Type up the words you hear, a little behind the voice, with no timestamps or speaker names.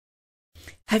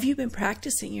Have you been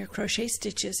practicing your crochet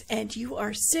stitches and you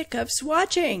are sick of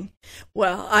swatching?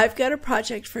 Well, I've got a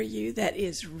project for you that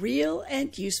is real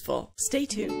and useful. Stay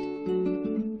tuned.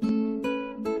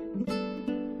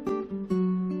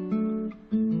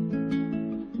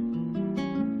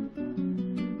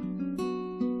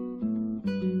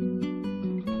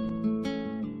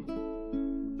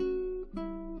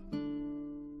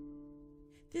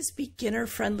 This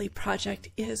beginner-friendly project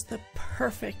is the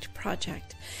perfect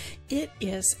project. It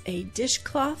is a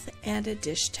dishcloth and a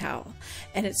dish towel,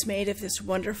 and it's made of this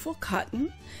wonderful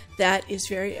cotton that is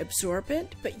very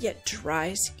absorbent but yet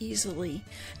dries easily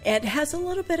and has a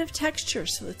little bit of texture,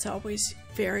 so it's always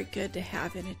very good to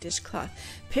have in a dishcloth.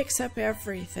 Picks up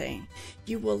everything.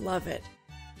 You will love it.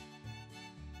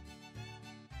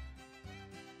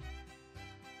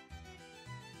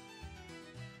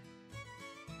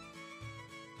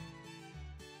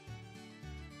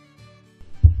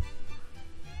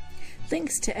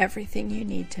 Links to everything you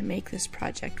need to make this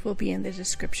project will be in the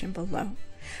description below.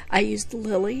 I used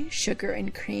Lily Sugar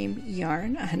and Cream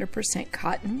yarn, 100%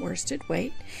 cotton worsted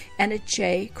weight, and a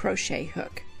J crochet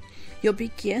hook. You'll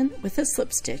begin with a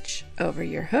slip stitch over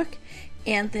your hook,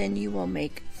 and then you will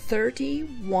make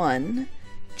 31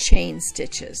 chain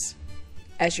stitches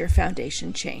as your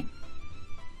foundation chain.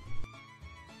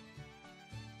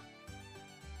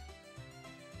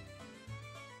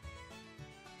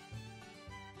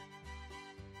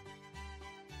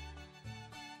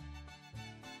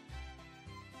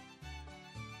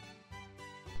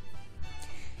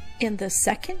 In the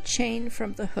second chain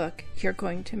from the hook, you're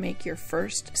going to make your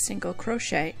first single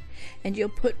crochet, and you'll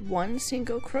put one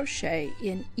single crochet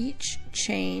in each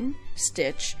chain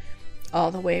stitch all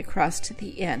the way across to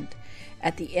the end.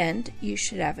 At the end, you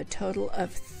should have a total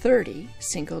of 30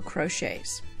 single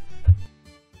crochets.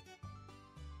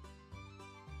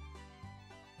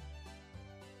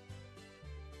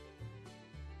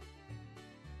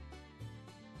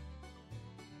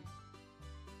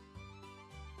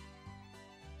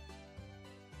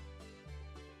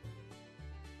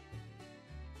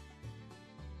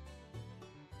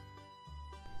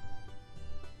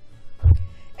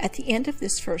 At the end of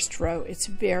this first row, it's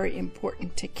very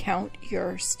important to count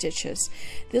your stitches.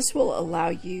 This will allow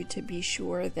you to be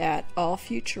sure that all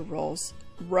future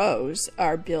rows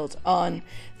are built on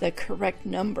the correct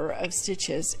number of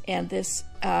stitches, and this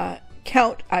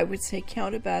count, I would say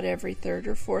count about every third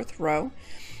or fourth row,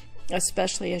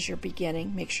 especially as you're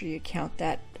beginning. Make sure you count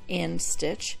that end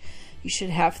stitch. You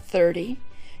should have 30.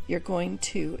 You're going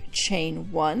to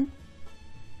chain 1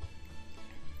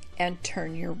 and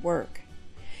turn your work.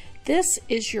 This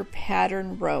is your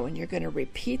pattern row, and you're going to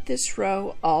repeat this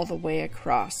row all the way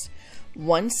across.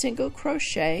 One single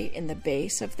crochet in the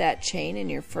base of that chain in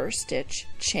your first stitch,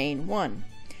 chain 1.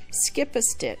 Skip a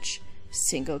stitch,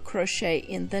 single crochet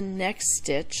in the next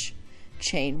stitch,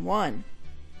 chain 1.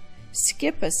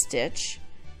 Skip a stitch,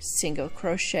 single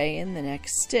crochet in the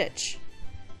next stitch,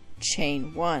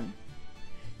 chain 1.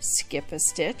 Skip a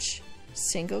stitch,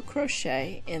 single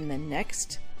crochet in the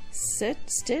next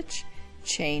stitch,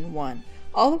 chain 1,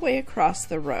 all the way across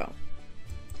the row.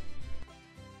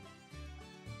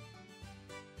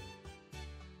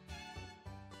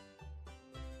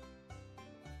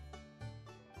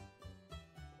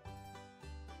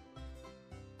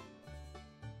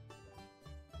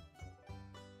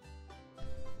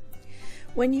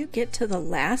 When you get to the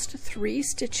last 3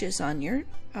 stitches on your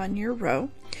row,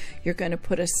 you're going to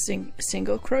put a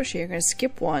single crochet. You're going to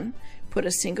skip 1, put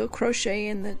a single crochet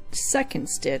in the second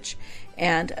stitch,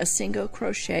 and a single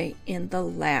crochet in the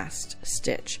last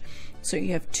stitch. So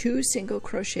you have 2 single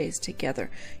crochets together.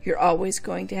 You're always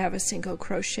going to have a single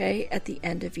crochet at the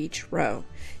end of each row.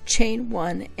 Chain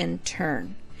 1 and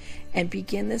turn, and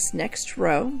begin this next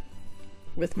row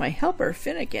with my helper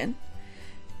Finnegan,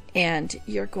 and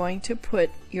you're going to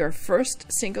put your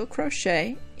first single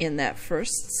crochet in that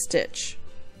first stitch,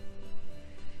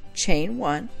 chain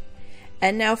 1,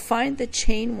 and now find the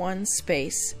chain 1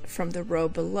 space from the row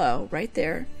below right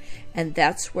there, and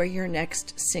that's where your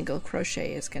next single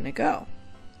crochet is going to go.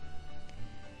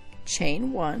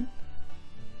 Chain 1,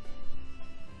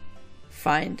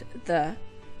 find the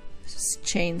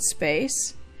chain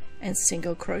space and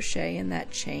single crochet in that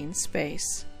chain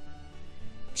space,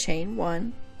 chain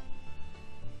 1,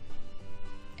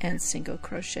 and single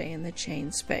crochet in the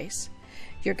chain space.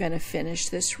 You're going to finish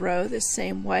this row the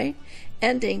same way,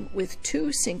 ending with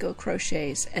 2 single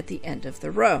crochets at the end of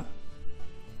the row.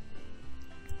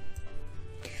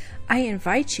 I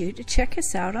invite you to check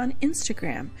us out on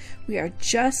Instagram. We are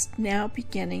just now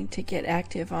beginning to get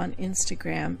active on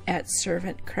Instagram at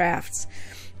Servant Crafts.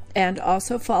 and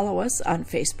also follow us on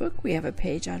Facebook. We have a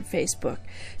page on Facebook.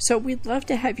 So we'd love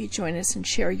to have you join us and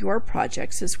share your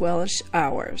projects as well as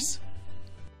ours.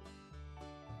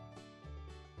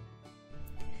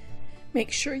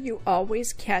 Make sure you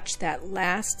always catch that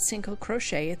last single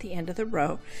crochet at the end of the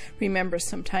row. Remember,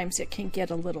 sometimes it can get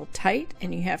a little tight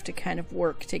and you have to kind of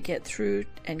work to get through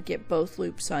and get both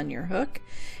loops on your hook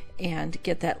and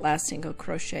get that last single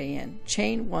crochet in.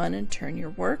 Chain one and turn your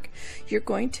work. You're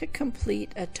going to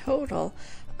complete a total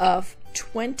of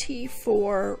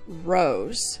 24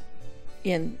 rows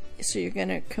so you're going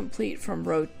to complete from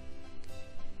row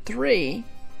 3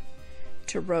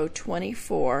 to row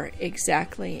 24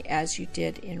 exactly as you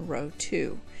did in row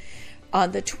 2.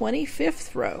 On the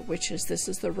 25th row, this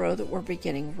is the row that we're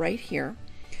beginning right here,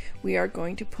 we are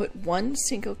going to put one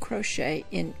single crochet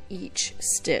in each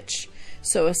stitch.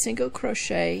 So a single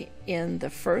crochet in the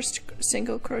first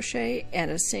single crochet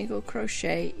and a single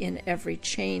crochet in every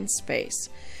chain space.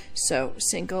 So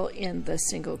single in the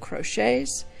single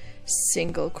crochets,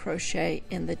 single crochet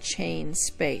in the chain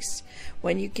space.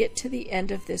 When you get to the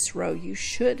end of this row, you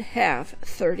should have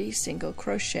 30 single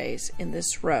crochets in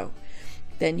this row.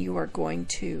 Then you are going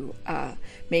to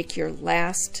make your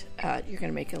last, you're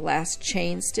going to make a last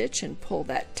chain stitch and pull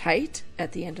that tight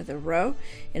at the end of the row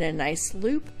in a nice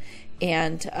loop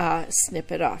and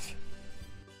snip it off.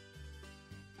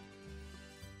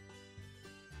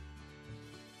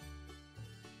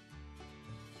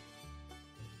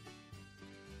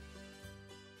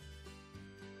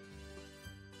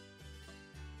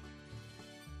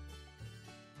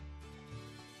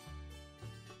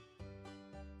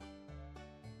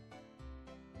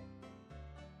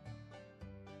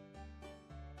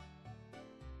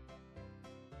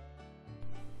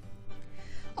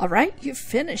 All right, you've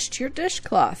finished your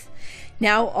dishcloth.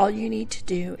 Now all you need to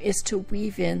do is to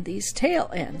weave in these tail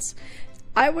ends.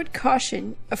 I would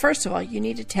caution, first of all, you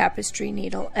need a tapestry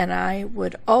needle, and I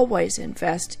would always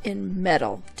invest in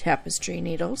metal tapestry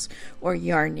needles or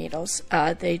yarn needles.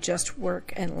 They just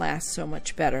work and last so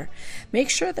much better.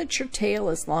 Make sure that your tail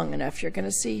is long enough. You're going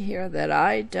to see here that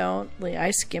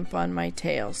I skimp on my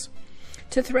tails.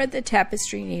 To thread the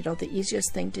tapestry needle, the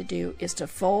easiest thing to do is to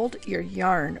fold your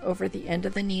yarn over the end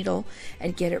of the needle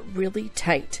and get it really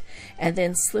tight, and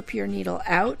then slip your needle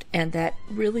out, and that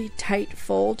really tight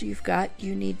fold you've got,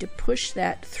 you need to push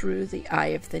that through the eye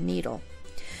of the needle.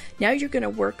 Now you're going to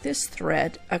work this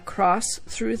thread across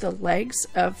through the legs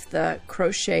of the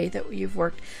crochet that you've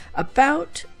worked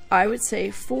about, I would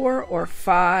say 4 or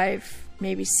 5,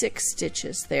 maybe 6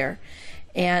 stitches there.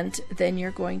 And then you're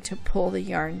going to pull the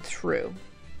yarn through,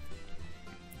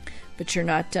 but you're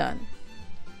not done.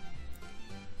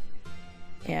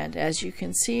 And as you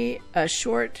can see, a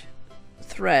short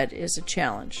thread is a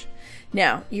challenge.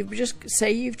 Now you've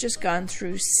just gone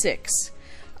through 6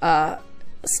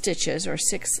 stitches or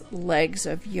 6 legs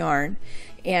of yarn,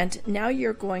 and now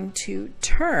you're going to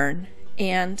turn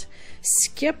and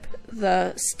skip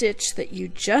the stitch that you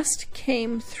just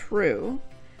came through,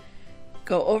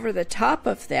 go over the top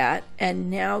of that, and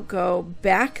now go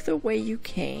back the way you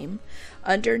came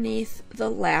underneath the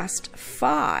last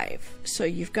 5. So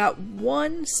you've got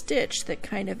one stitch that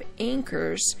kind of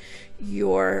anchors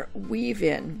your weave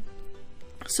in,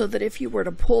 so that if you were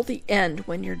to pull the end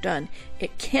when you're done,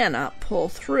 it cannot pull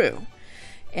through,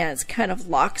 and it kind of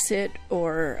locks it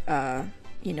or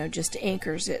just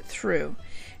anchors it through,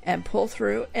 and pull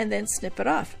through and then snip it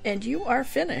off, and you are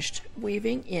finished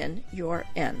weaving in your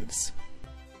ends.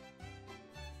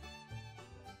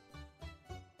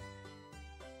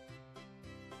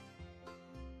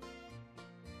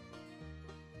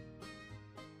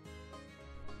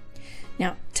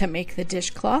 Now, to make the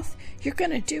dishcloth, you're going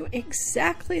to do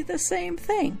exactly the same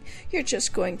thing. You're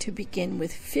just going to begin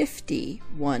with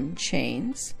 51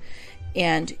 chains,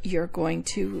 and you're going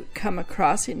to come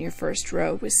across in your first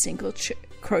row with single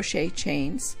crochets,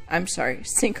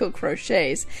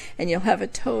 and you'll have a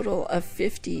total of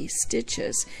 50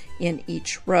 stitches in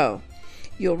each row.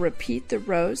 You'll repeat the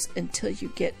rows until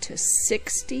you get to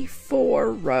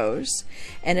 64 rows,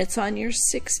 and it's on your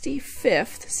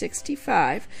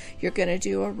 65, you're going to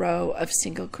do a row of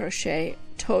single crochet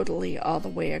totally all the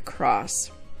way across.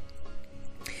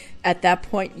 At that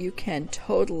point, you can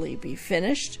totally be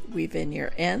finished, weave in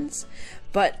your ends,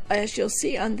 but as you'll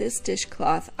see on this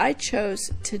dishcloth, I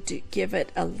chose to give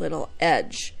it a little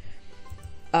edge.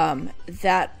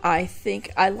 That I think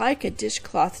I like a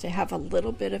dishcloth to have a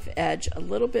little bit of edge, a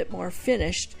little bit more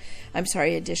finished,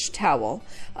 a dish towel,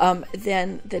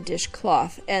 than the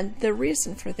dishcloth. And the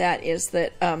reason for that is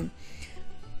that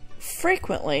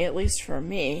frequently, at least for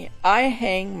me, I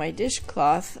hang my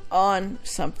dishcloth on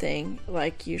something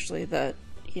like usually the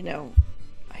you know,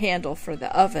 handle for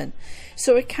the oven,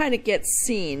 so it kind of gets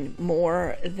seen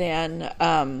more than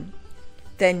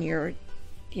your,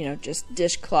 you know, just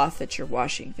dishcloth that you're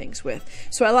washing things with.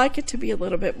 So I like it to be a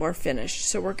little bit more finished.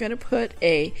 So we're going to put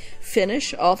a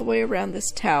finish all the way around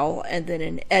this towel and then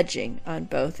an edging on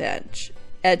both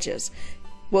edges.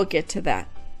 We'll get to that.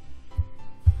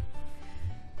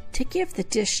 To give the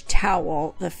dish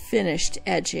towel the finished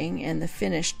edging and the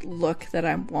finished look that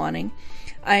I'm wanting,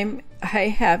 I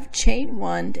have chain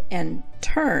one and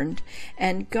turned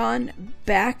and gone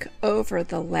back over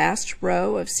the last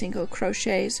row of single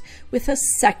crochets with a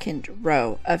second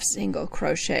row of single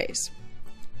crochets.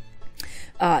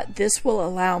 This will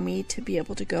allow me to be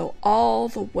able to go all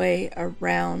the way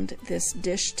around this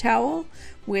dish towel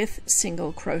with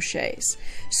single crochets.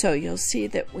 So you'll see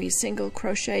that we single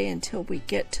crochet until we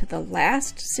get to the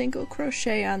last single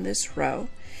crochet on this row,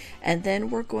 and then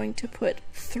we're going to put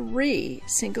 3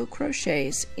 single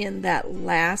crochets in that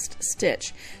last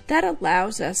stitch. That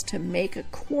allows us to make a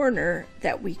corner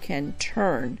that we can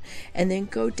turn and then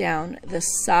go down the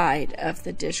side of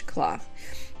the dishcloth.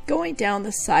 Going down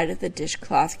the side of the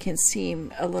dishcloth can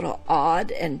seem a little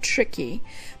odd and tricky,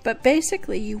 but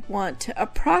basically you want to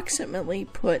approximately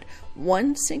put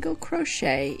 1 single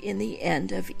crochet in the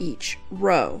end of each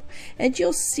row, and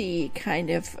you'll see kind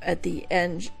of at the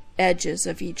edges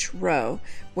of each row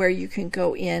where you can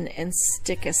go in and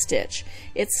stick a stitch.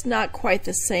 It's not quite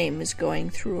the same as going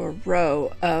through a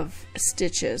row of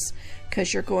stitches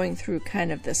because you're going through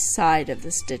kind of the side of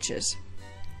the stitches.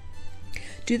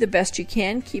 Do the best you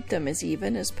can, keep them as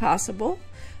even as possible,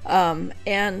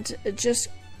 and just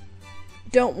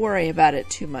don't worry about it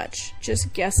too much.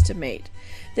 Just guesstimate.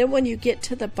 Then when you get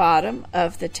to the bottom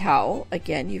of the towel,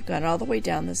 again, you've gone all the way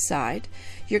down the side,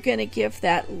 you're going to give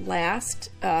that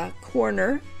last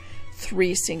corner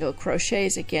 3 single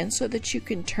crochets again so that you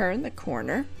can turn the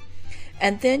corner,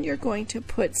 and then you're going to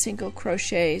put single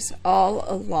crochets all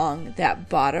along that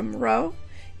bottom row,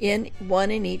 in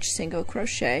 1 in each single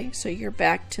crochet. So you're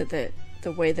back to the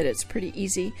way that it's pretty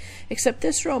easy, except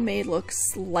this row may look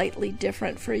slightly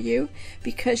different for you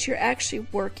because you're actually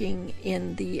working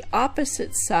in the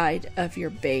opposite side of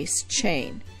your base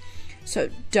chain.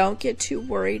 So don't get too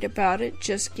worried about it.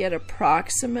 Just get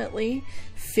approximately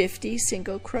 50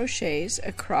 single crochets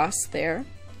across there.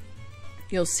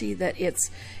 You'll see that it's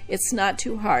not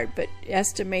too hard, but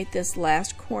estimate this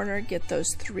last corner, get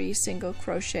those 3 single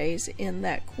crochets in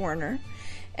that corner,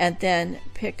 and then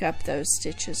pick up those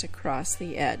stitches across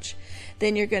the edge.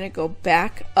 Then you're going to go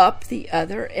back up the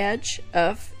other edge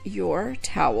of your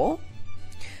towel,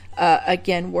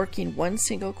 again working 1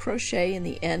 single crochet in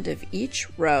the end of each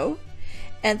row,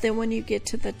 and then when you get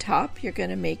to the top, you're going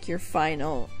to make your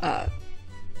final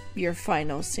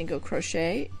single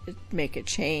crochet, make a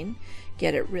chain,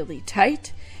 get it really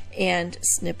tight, and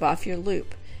snip off your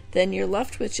loop. Then you're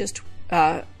left with just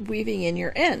weaving in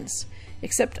your ends,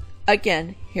 except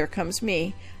again, here comes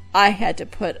me, I had to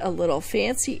put a little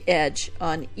fancy edge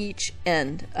on each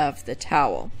end of the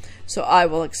towel, so I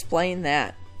will explain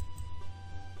that.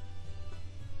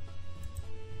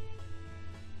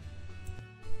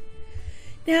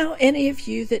 Now, any of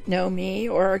you that know me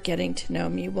or are getting to know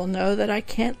me will know that I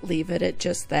can't leave it at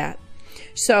just that.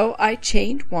 So I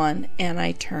chained 1 and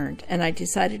I turned, and I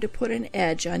decided to put an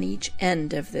edge on each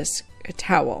end of this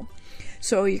towel.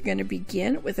 So you're going to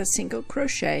begin with a single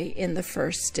crochet in the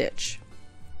first stitch.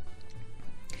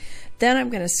 Then I'm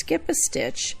going to skip a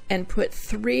stitch and put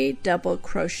 3 double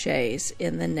crochets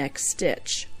in the next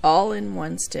stitch, all in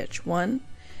one stitch. 1,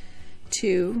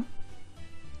 2,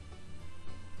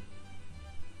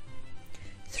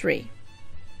 3.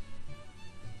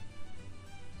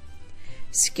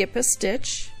 Skip a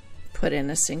stitch, put in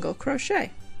a single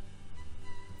crochet.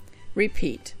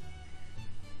 Repeat.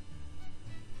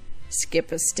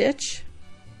 Skip a stitch,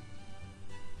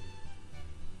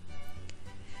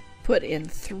 put in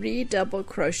 3 double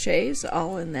crochets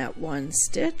all in that one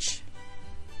stitch.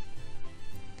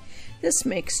 This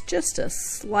makes just a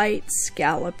slight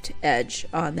scalloped edge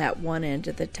on that one end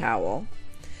of the towel.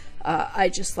 I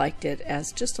just liked it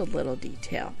as just a little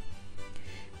detail.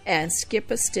 And skip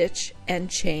a stitch and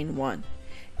chain 1,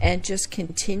 and just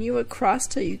continue across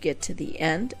till you get to the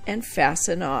end and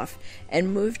fasten off,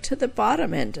 and move to the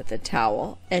bottom end of the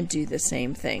towel and do the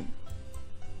same thing.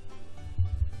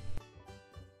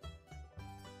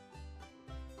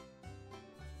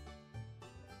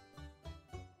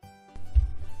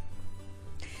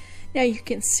 Now you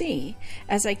can see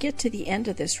as I get to the end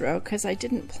of this row, because I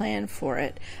didn't plan for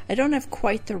it, I don't have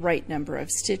quite the right number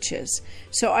of stitches.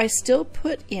 So I still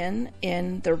put in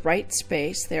the right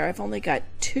space there. I've only got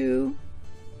 2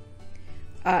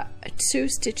 2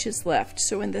 stitches left.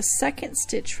 So in the second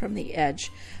stitch from the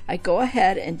edge, I go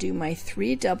ahead and do my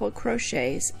 3 double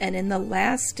crochets, and in the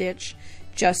last stitch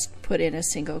just put in a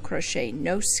single crochet,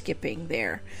 no skipping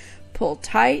there. Pull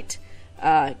tight,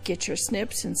 get your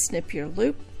snips and snip your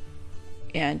loop,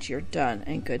 and you're done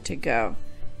and good to go.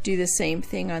 Do the same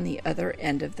thing on the other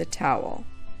end of the towel.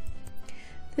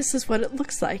 This is what it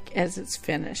looks like as it's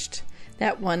finished.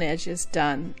 That one edge is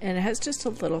done, and it has just a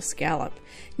little scallop.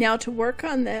 Now to work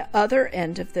on the other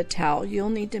end of the towel, you'll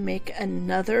need to make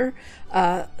another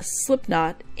slip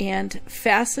knot and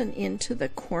fasten into the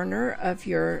corner of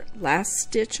your last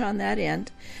stitch on that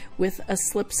end with a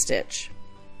slip stitch.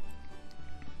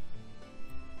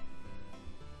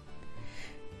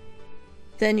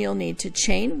 Then you'll need to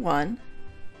chain 1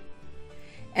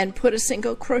 and put a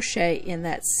single crochet in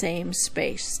that same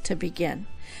space to begin.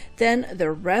 Then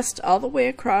the rest all the way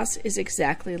across is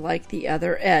exactly like the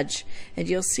other edge, and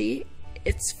you'll see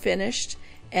it's finished,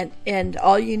 and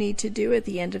all you need to do at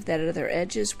the end of that other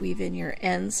edge is weave in your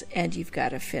ends, and you've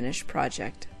got a finished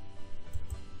project.